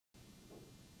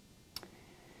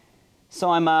So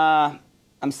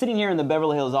I'm sitting here in the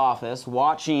Beverly Hills office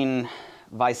watching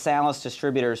ViSalus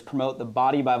distributors promote the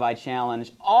Body by Vi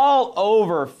Challenge all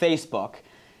over Facebook.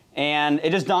 And it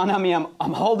just dawned on me, I'm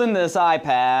holding this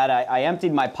iPad, I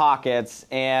emptied my pockets,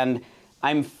 and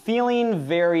I'm feeling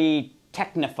very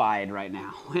technified right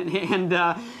now. And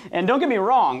don't get me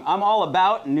wrong, I'm all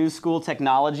about new school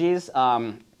technologies, but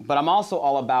I'm also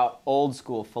all about old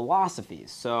school philosophies.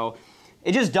 So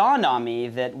it just dawned on me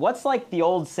that what's like the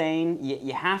old saying,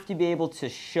 you have to be able to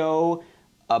show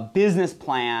a business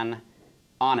plan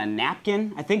on a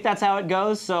napkin. I think that's how it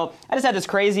goes. So I just had this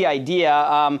crazy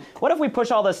idea. What if we push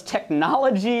all this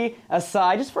technology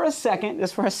aside just for a second,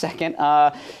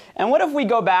 and what if we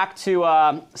go back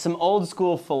to some old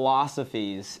school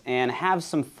philosophies and have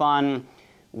some fun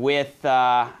with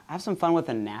a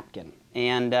napkin.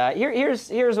 And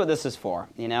here's what this is for,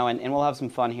 you know, and we'll have some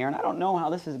fun here. And I don't know how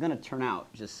this is going to turn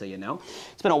out, just so you know.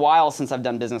 It's been a while since I've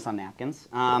done business on napkins.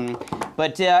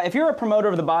 But if you're a promoter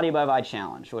of the Body by Vi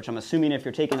Challenge, which I'm assuming if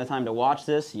you're taking the time to watch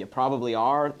this, you probably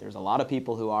are. There's a lot of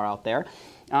people who are out there.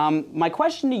 My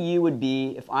question to you would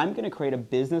be, if I'm going to create a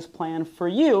business plan for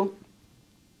you,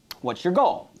 what's your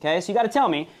goal? Okay, so you got to tell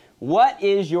me, what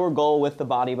is your goal with the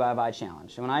Body by Vi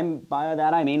Challenge? And by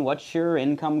that I mean, what's your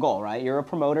income goal, right? You're a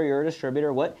promoter, you're a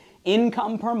distributor. What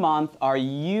income per month are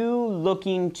you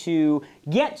looking to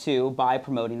get to by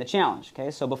promoting the challenge? Okay,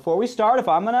 so before we start, if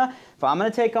I'm gonna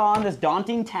take on this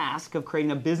daunting task of creating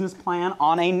a business plan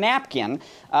on a napkin,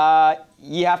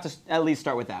 you have to at least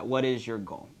start with that. What is your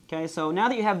goal? Okay, so now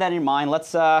that you have that in mind,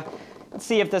 let's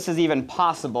see if this is even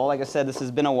possible. Like I said, this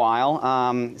has been a while.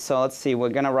 So let's see. We're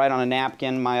going to write on a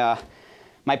napkin. My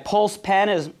Pulse pen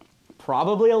is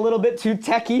probably a little bit too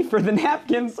techy for the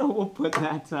napkin, so we'll put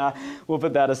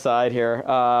that aside here.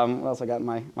 What else I got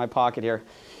in my pocket here?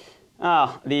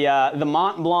 Oh, the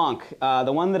Mont Blanc,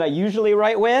 the one that I usually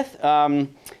write with,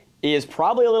 is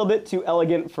probably a little bit too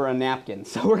elegant for a napkin.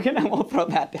 So we'll throw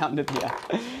that down to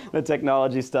the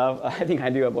technology stuff. I think I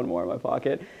do have one more in my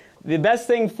pocket. The best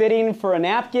thing fitting for a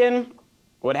napkin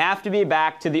would have to be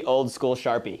back to the old school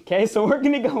Sharpie. Okay, so we're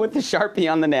going to go with the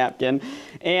Sharpie on the napkin.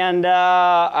 And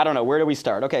I don't know, where do we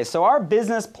start? Okay, so our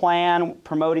business plan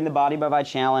promoting the Body by Vi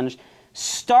Challenge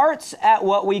starts at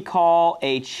what we call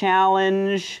a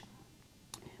challenge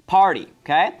party.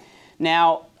 Okay,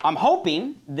 now I'm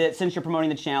hoping that since you're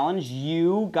promoting the challenge,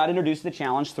 you got introduced to the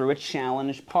challenge through a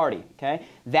challenge party. Okay,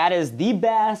 that is the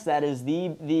best, that is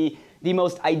the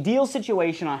most ideal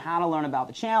situation on how to learn about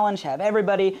the challenge. Have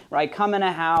everybody, right, come in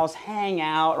a house, hang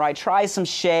out, right, try some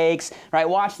shakes, right,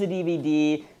 watch the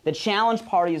DVD. The challenge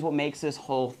party is what makes this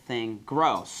whole thing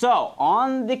grow. So,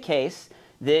 on the case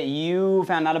that you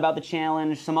found out about the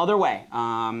challenge some other way,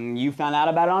 you found out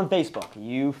about it on Facebook,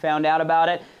 you found out about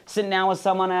it sitting down with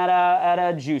someone at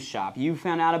a juice shop, you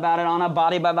found out about it on a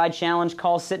Body by Vi Challenge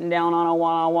call, sitting down on a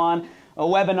one-on-one, a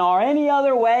webinar, any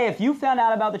other way, if you found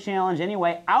out about the challenge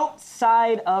anyway,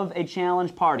 outside of a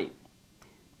challenge party.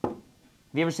 Have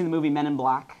you ever seen the movie Men in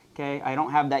Black? Okay, I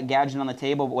don't have that gadget on the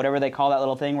table, but whatever they call that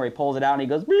little thing where he pulls it out and he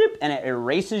goes beep, and it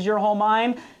erases your whole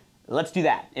mind. Let's do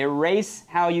that. Erase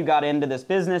how you got into this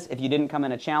business if you didn't come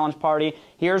in a challenge party.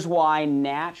 Here's why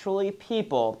naturally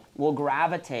people will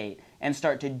gravitate and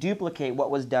start to duplicate what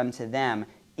was done to them,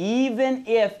 even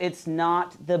if it's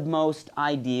not the most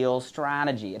ideal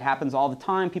strategy. It happens all the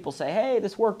time. People say, hey,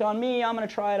 this worked on me, I'm going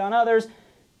to try it on others.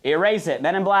 Erase it.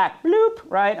 Men in Black, bloop,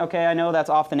 right? Okay, I know that's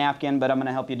off the napkin, but I'm going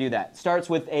to help you do that. Starts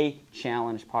with a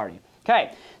challenge party.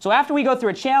 Okay, so after we go through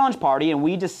a challenge party and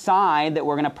we decide that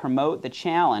we're going to promote the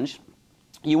challenge,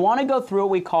 you want to go through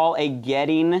what we call a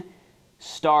getting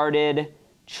started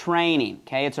training.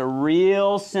 Okay, it's a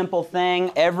real simple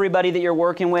thing. Everybody that you're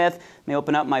working with, let me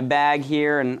open up my bag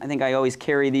here, and I think I always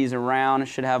carry these around. I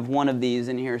should have one of these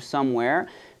in here somewhere.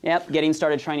 Yep, getting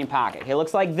started training packet. Okay, it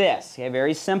looks like this. Okay,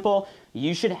 very simple.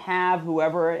 You should have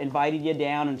whoever invited you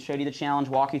down and showed you the challenge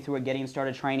walk you through a getting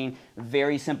started training.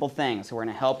 Very simple thing. So we're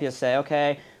going to help you say,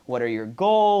 okay, what are your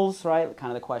goals, right?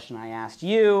 Kind of the question I asked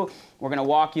you. We're going to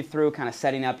walk you through kind of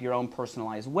setting up your own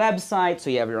personalized website so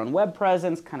you have your own web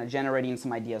presence, kind of generating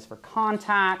some ideas for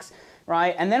contacts,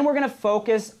 right? And then we're going to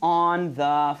focus on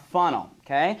the funnel,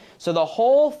 okay? So the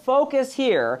whole focus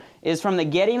here is from the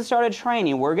getting started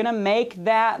training. We're going to make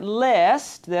that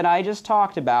list that I just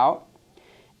talked about,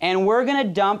 and we're going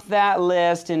to dump that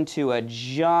list into a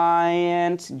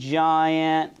giant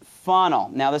funnel.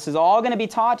 Now, this is all going to be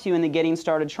taught to you in the Getting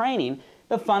Started training.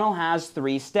 The funnel has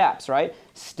 3 steps, right?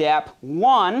 Step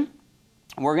 1,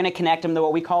 we're going to connect them to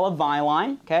what we call a Vi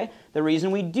line, okay? The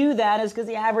reason we do that is because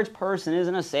the average person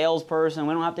isn't a salesperson.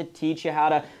 We don't have to teach you how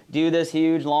to do this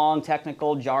huge, long,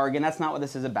 technical jargon. That's not what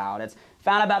this is about. It's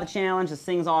found out about the challenge. This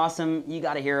thing's awesome. You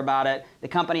got to hear about it. The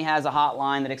company has a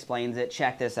hotline that explains it.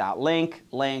 Check this out. Link,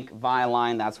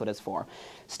 ViLine, that's what it's for.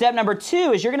 Step number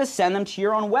 2 is you're going to send them to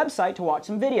your own website to watch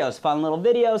some videos. Fun little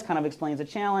videos, kind of explains the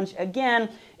challenge. Again,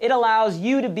 it allows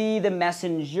you to be the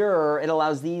messenger. It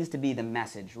allows these to be the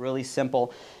message. Really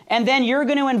simple. And then you're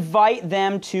going to invite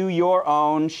them to your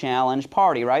own challenge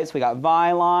party, right? So we got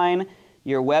ViLine,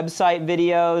 your website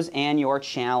videos, and your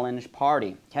challenge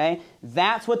party, okay?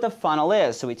 That's what the funnel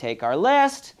is. So we take our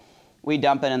list, we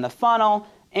dump it in the funnel,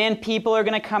 and people are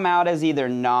going to come out as either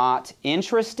not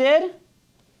interested.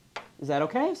 Is that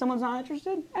okay if someone's not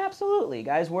interested? Absolutely,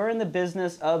 guys. We're in the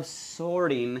business of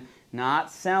sorting,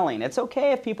 not selling. It's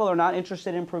okay if people are not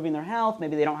interested in improving their health.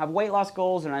 Maybe they don't have weight loss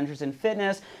goals. They're not interested in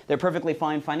fitness. They're perfectly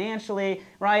fine financially,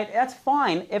 right? That's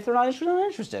fine. If they're not interested, they're not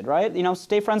interested, right? You know,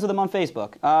 stay friends with them on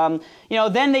Facebook. You know,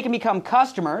 then they can become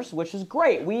customers, which is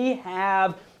great. We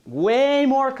have way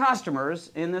more customers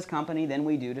in this company than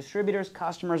we do distributors.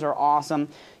 Customers are awesome.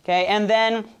 Okay, and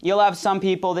then you'll have some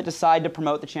people that decide to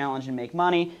promote the challenge and make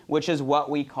money, which is what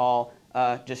we call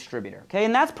a distributor. Okay,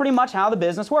 and that's pretty much how the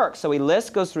business works. So a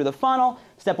list goes through the funnel,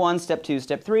 step 1, step 2,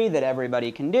 step 3 that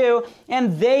everybody can do,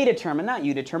 and they determine, not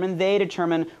you determine, they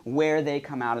determine where they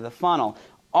come out of the funnel.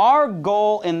 Our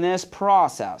goal in this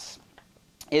process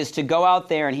is to go out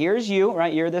there, and here's you,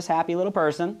 right? You're this happy little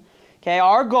person. Okay,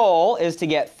 our goal is to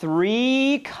get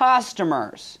 3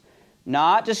 customers,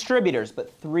 not distributors,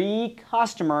 but 3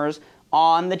 customers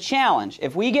on the challenge.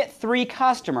 If we get 3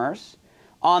 customers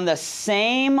on the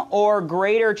same or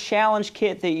greater challenge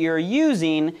kit that you're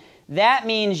using, that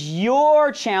means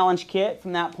your challenge kit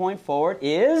from that point forward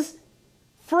is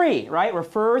free, right?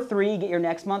 Refer 3, get your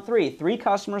next month 3. 3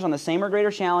 customers on the same or greater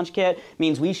challenge kit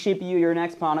means we ship you your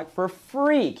next product for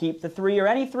free. Keep the 3 or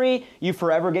any 3, you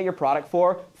forever get your product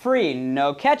for free.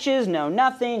 No catches, no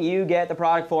nothing. You get the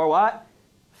product for what?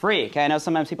 Free. Okay, I know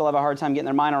sometimes people have a hard time getting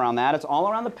their mind around that. It's all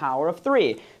around the power of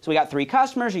 3. So we got 3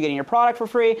 customers, you're getting your product for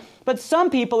free. But some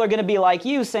people are going to be like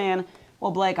you saying,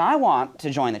 well, Blake, I want to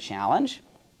join the challenge.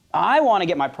 I want to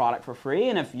get my product for free,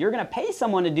 and if you're going to pay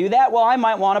someone to do that, well, I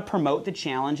might want to promote the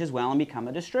challenge as well and become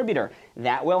a distributor.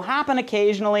 That will happen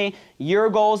occasionally. Your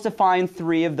goal is to find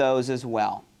 3 of those as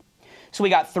well. So we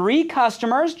got 3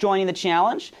 customers joining the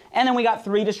challenge, and then we got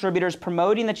 3 distributors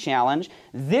promoting the challenge.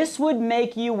 This would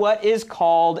make you what is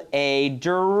called a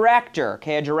director.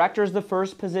 Okay, a director is the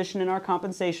first position in our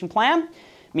compensation plan.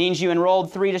 Means you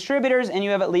enrolled 3 distributors and you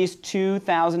have at least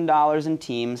 $2,000 in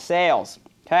team sales.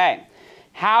 Okay.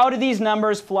 How do these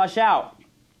numbers flush out?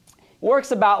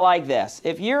 Works about like this.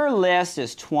 If your list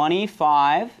is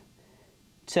 25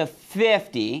 to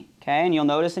 50, okay, and you'll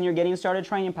notice in your Getting Started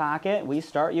training packet, we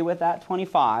start you with that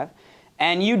 25,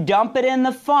 and you dump it in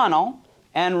the funnel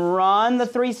and run the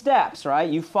 3 steps, right?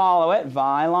 You follow it,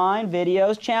 ViLine,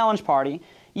 videos, challenge party.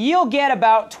 You'll get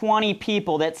about 20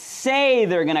 people that say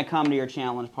they're going to come to your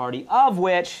challenge party, of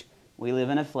which we live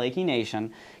in a flaky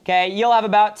nation. Okay, you'll have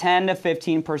about 10 to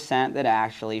 15% that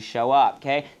actually show up.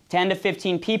 Okay, 10 to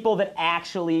 15 people that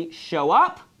actually show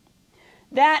up.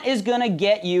 That is going to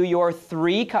get you your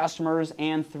 3 customers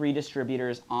and 3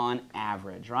 distributors on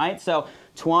average, right? So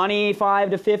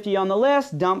 25 to 50 on the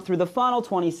list, dump through the funnel,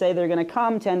 20 say they're going to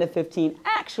come, 10 to 15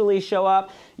 actually show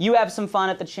up. You have some fun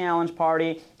at the challenge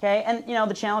party, okay? And you know,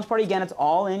 the challenge party, again, it's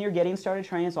all in your Getting Started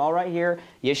training. It's all right here.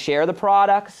 You share the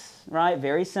products, right?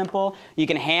 Very simple. You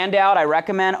can hand out, I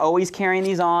recommend always carrying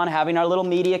these on, having our little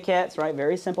media kits, right?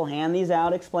 Very simple. Hand these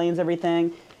out, explains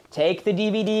everything. Take the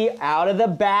DVD out of the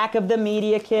back of the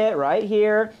media kit right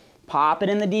here, pop it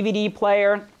in the DVD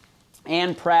player,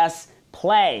 and press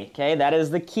play. Okay, that is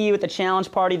the key with the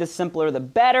challenge party. The simpler, the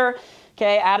better.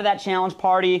 Okay, out of that challenge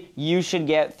party, you should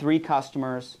get 3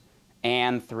 customers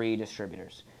and 3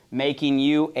 distributors, making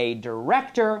you a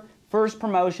director. First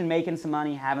promotion, making some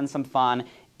money, having some fun.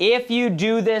 If you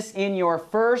do this in your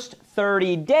first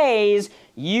 30 days,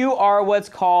 you are what's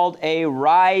called a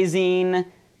rising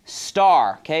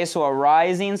star. Okay, so a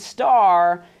rising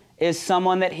star is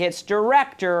someone that hits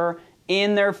director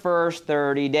in their first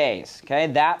 30 days. Okay,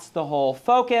 that's the whole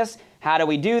focus. How do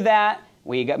we do that?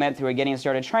 We went through a Getting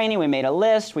Started training, we made a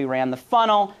list, we ran the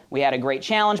funnel, we had a great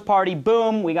challenge party,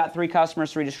 boom, we got 3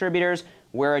 customers, 3 distributors.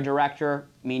 We're a director,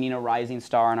 meaning a rising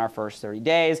star in our first 30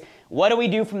 days. What do we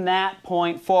do from that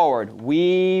point forward?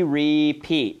 We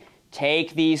repeat.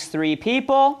 Take these 3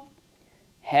 people,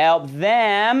 help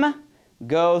them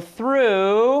go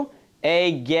through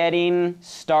a Getting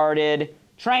Started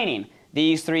training.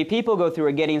 These 3 people go through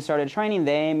a getting started training.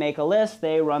 They make a list.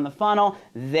 They run the funnel.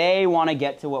 They want to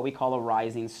get to what we call a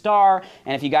rising star.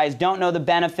 And if you guys don't know the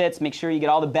benefits, make sure you get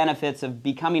all the benefits of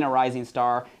becoming a rising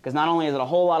star, because not only is it a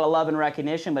whole lot of love and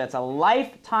recognition, but it's a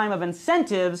lifetime of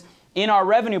incentives in our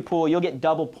revenue pool. You'll get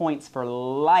double points for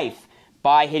life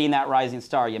by hitting that rising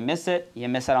star. You miss it, you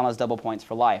miss out on those double points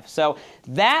for life. So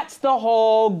that's the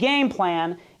whole game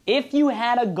plan. If you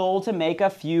had a goal to make a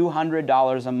few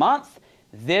 $100s a month,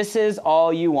 this is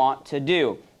all you want to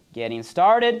do. Getting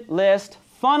started, list,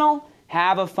 funnel,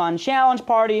 have a fun challenge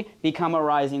party, become a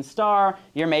rising star.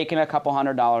 You're making a couple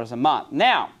 $100s a month.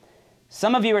 Now,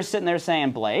 some of you are sitting there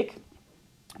saying, Blake,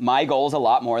 my goal is a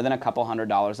lot more than a couple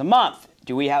 $100s a month.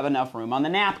 Do we have enough room on the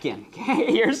napkin?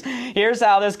 Okay, here's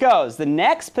how this goes. The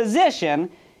next position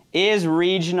is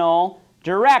regional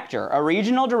director. A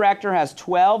regional director has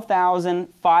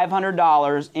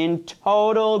 $12,500 in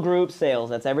total group sales.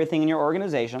 That's everything in your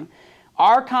organization.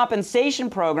 Our compensation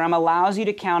program allows you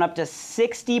to count up to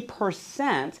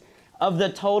 60% of the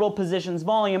total positions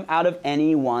volume out of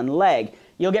any one leg.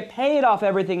 You'll get paid off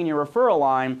everything in your referral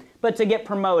line, but to get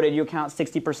promoted, you'll count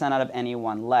 60% out of any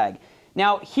one leg.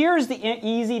 Now, here's the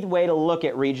easy way to look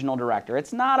at regional director.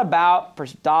 It's not about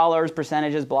dollars,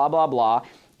 percentages, blah, blah, blah.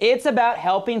 It's about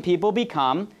helping people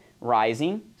become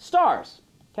rising stars,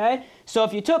 okay? So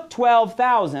if you took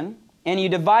 12,000 and you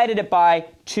divided it by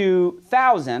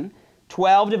 2,000,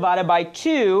 12 divided by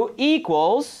 2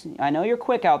 equals, I know you're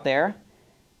quick out there,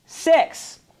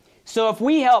 6. So if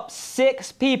we help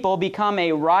 6 people become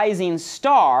a rising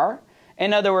star,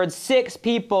 in other words, 6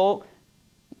 people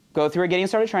go through a getting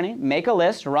started training, make a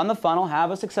list, run the funnel, have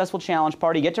a successful challenge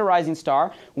party, get to rising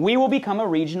star, we will become a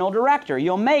regional director.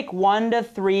 You'll make $1,000 to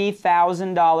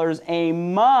 $3,000 a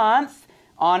month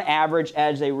on average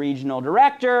as a regional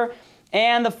director.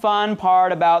 And the fun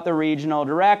part about the regional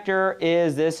director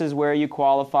is this is where you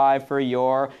qualify for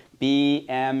your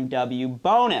BMW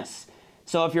bonus.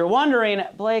 So if you're wondering,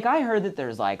 Blake, I heard that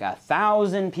there's like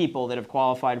 1,000 people that have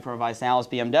qualified for a ViSalus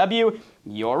BMW.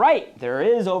 You're right. There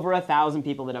is over 1,000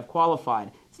 people that have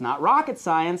qualified. It's not rocket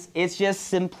science. It's just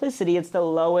simplicity. It's the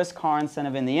lowest car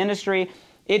incentive in the industry.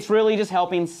 It's really just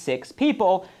helping 6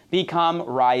 people become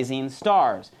rising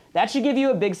stars. That should give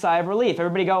you a big sigh of relief.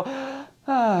 Everybody go,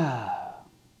 ah.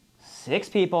 6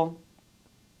 people.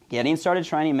 Getting started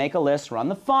training, make a list, run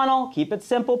the funnel, keep it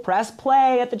simple, press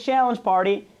play at the challenge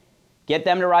party. Get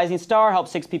them to rising star, help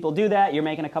 6 people do that. You're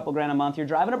making a couple grand a month. You're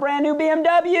driving a brand new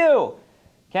BMW.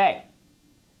 Okay.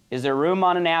 Is there room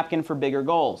on a napkin for bigger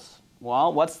goals?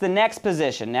 Well, what's the next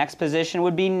position? Next position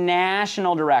would be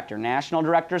national director. National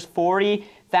director's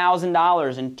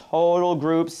 $40,000 in total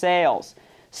group sales.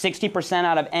 60%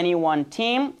 out of any one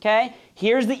team, okay?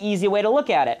 Here's the easy way to look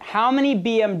at it. How many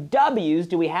BMWs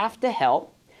do we have to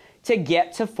help to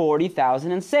get to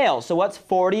 40,000 in sales? So what's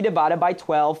 40 divided by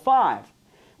 12.5?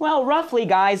 Well, roughly,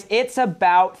 guys, it's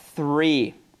about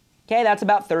 3. Okay, that's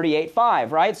about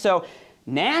 38.5, right? So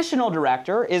national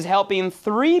director is helping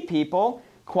 3 people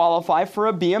qualify for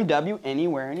a BMW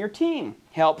anywhere in your team.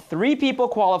 Help 3 people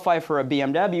qualify for a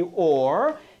BMW,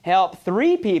 or help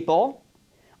 3 people,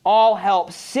 all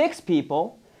help 6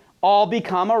 people, all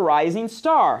become a rising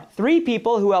star. 3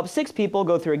 people who help 6 people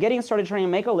go through a getting started training,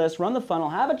 make a list, run the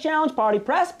funnel, have a challenge party,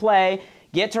 press play,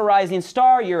 get to rising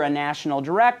star. You're a national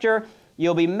director.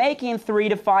 You'll be making $3,000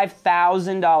 to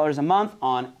 $5,000 a month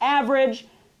on average.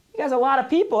 You guys, a lot of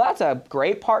people, that's a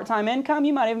great part-time income.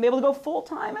 You might even be able to go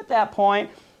full-time at that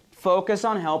point. Focus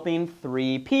on helping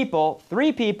 3 people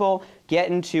get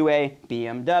into a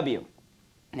BMW.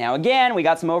 Now again, we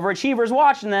got some overachievers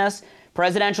watching this.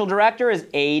 Presidential director is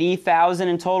 $80,000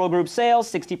 in total group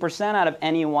sales, 60% out of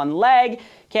any one leg.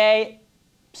 Okay,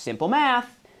 simple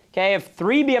math. Okay, if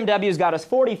 3 BMWs got us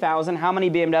 40,000, how many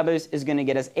BMWs is going to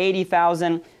get us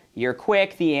 80,000? You're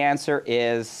quick. The answer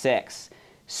is 6.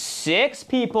 6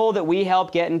 people that we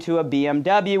help get into a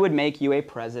BMW would make you a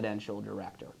presidential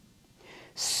director.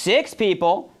 6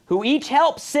 people who each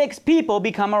help 6 people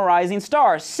become a rising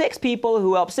star. 6 people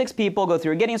who help 6 people go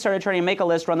through getting started training, make a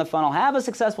list, run the funnel, have a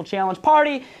successful challenge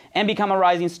party, and become a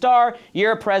rising star.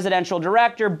 You're a presidential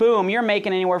director. Boom, you're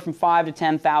making anywhere from $5,000 to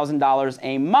 $10,000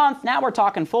 a month. Now we're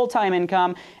talking full-time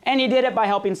income, and you did it by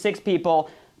helping 6 people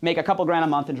make a couple grand a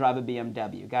month and drive a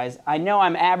BMW. Guys, I know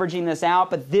I'm averaging this out,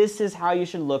 but this is how you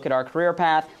should look at our career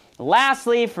path.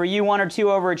 Lastly, for you 1 or 2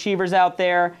 overachievers out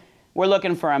there, we're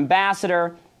looking for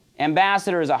ambassador.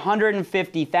 Ambassador is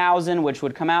 $150,000, which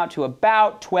would come out to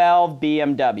about 12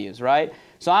 BMWs, right?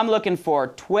 So I'm looking for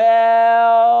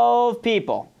 12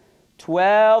 people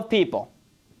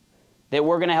that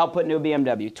we're going to help put into a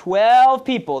BMW. 12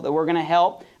 people that we're going to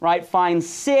help, right, find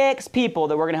 6 people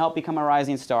that we're going to help become a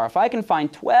rising star. If I can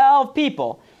find 12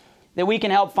 people that we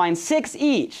can help find 6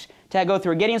 each to go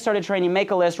through getting started training,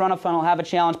 make a list, run a funnel, have a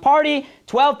challenge party,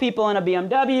 12 people in a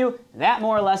BMW, that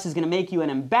more or less is going to make you an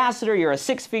ambassador. You're a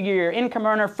 6-figure income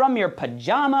earner from your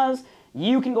pajamas.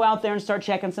 You can go out there and start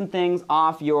checking some things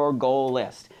off your goal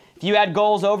list. If you had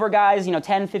goals over, guys, you know,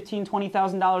 $10,000, $15,000,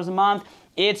 $20,000 a month,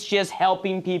 it's just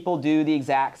helping people do the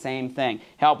exact same thing.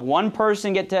 Help one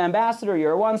person get to ambassador,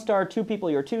 you're a 1-star, 2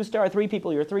 people, you're a 2-star, 3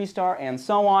 people, you're a 3-star, and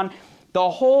so on. The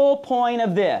whole point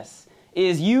of this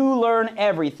is you learn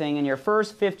everything in your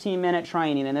first 15-minute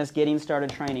training in this Getting Started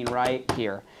training right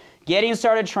here. Getting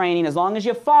Started training, as long as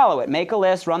you follow it, make a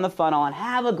list, run the funnel, and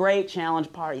have a great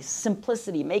challenge party.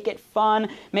 Simplicity, make it fun,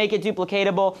 make it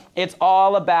duplicatable. It's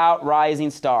all about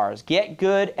rising stars. Get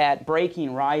good at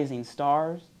breaking rising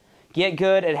stars. Get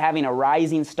good at having a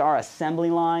rising star assembly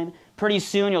line. Pretty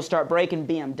soon you'll start breaking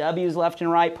BMWs left and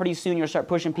right. Pretty soon you'll start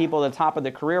pushing people to the top of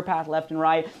the career path left and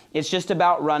right. It's just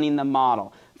about running the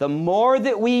model. The more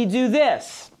that we do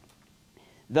this,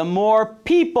 the more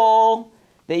people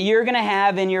that you're going to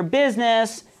have in your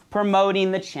business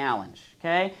promoting the challenge,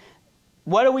 okay?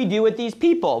 What do we do with these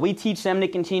people? We teach them to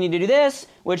continue to do this,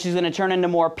 which is going to turn into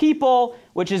more people,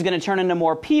 which is going to turn into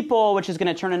more people, which is going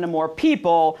to turn into more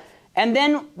people. And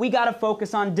then we got to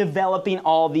focus on developing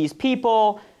all these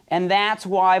people, and that's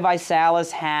why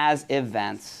ViSalus has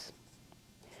events.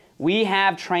 We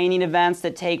have training events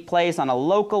that take place on a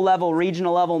local level,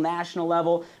 regional level, national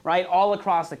level, right, all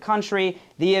across the country.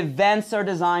 The events are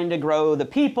designed to grow the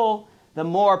people. The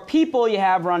more people you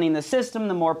have running the system,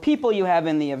 the more people you have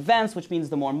in the events, which means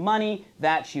the more money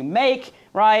that you make,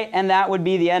 right? And that would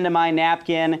be the end of my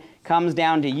napkin. Comes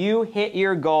down to you hit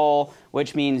your goal,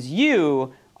 which means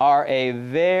you are a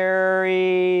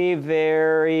very,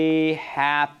 very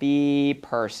happy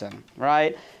person,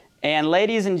 right? And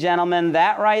ladies and gentlemen,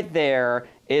 that right there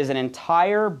is an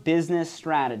entire business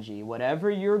strategy.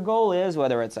 Whatever your goal is,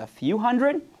 whether it's a few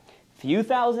hundred, few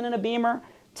thousand in a Beamer,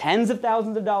 tens of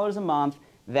thousands of dollars a month,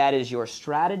 that is your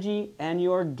strategy and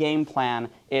your game plan.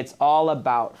 It's all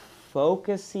about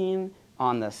focusing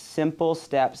on the simple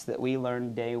steps that we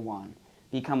learned day one.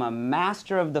 Become a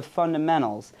master of the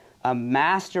fundamentals, a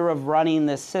master of running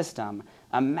this system,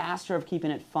 a master of keeping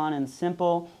it fun and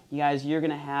simple. You guys, you're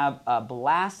going to have a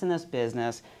blast in this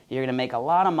business. You're going to make a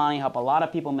lot of money, help a lot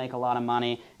of people make a lot of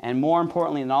money, and more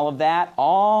importantly than all of that,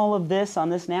 all of this on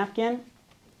this napkin,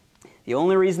 the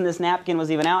only reason this napkin was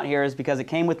even out here is because it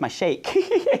came with my shake.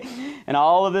 And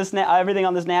all of this, everything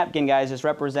on this napkin, guys, just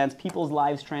represents people's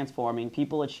lives transforming,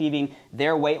 people achieving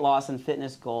their weight loss and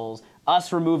fitness goals,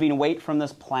 us removing weight from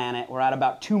this planet. We're at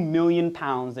about 2 million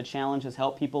pounds. The challenge has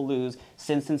helped people lose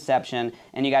since inception.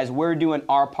 And you guys, we're doing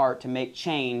our part to make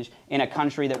change in a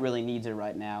country that really needs it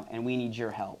right now, and we need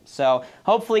your help. So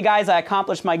hopefully, guys, I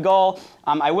accomplished my goal.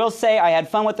 I will say I had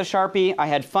fun with the Sharpie. I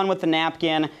had fun with the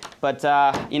napkin. But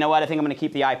you know what? I think I'm going to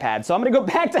keep the iPad. So I'm going to go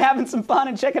back to having some fun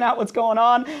and checking out what's going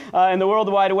on in the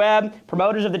World Wide Web.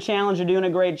 Promoters of the challenge are doing a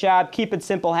great job. Keep it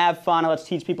simple. Have fun. Let's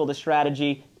teach people the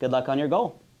strategy. Good luck on your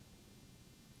goal.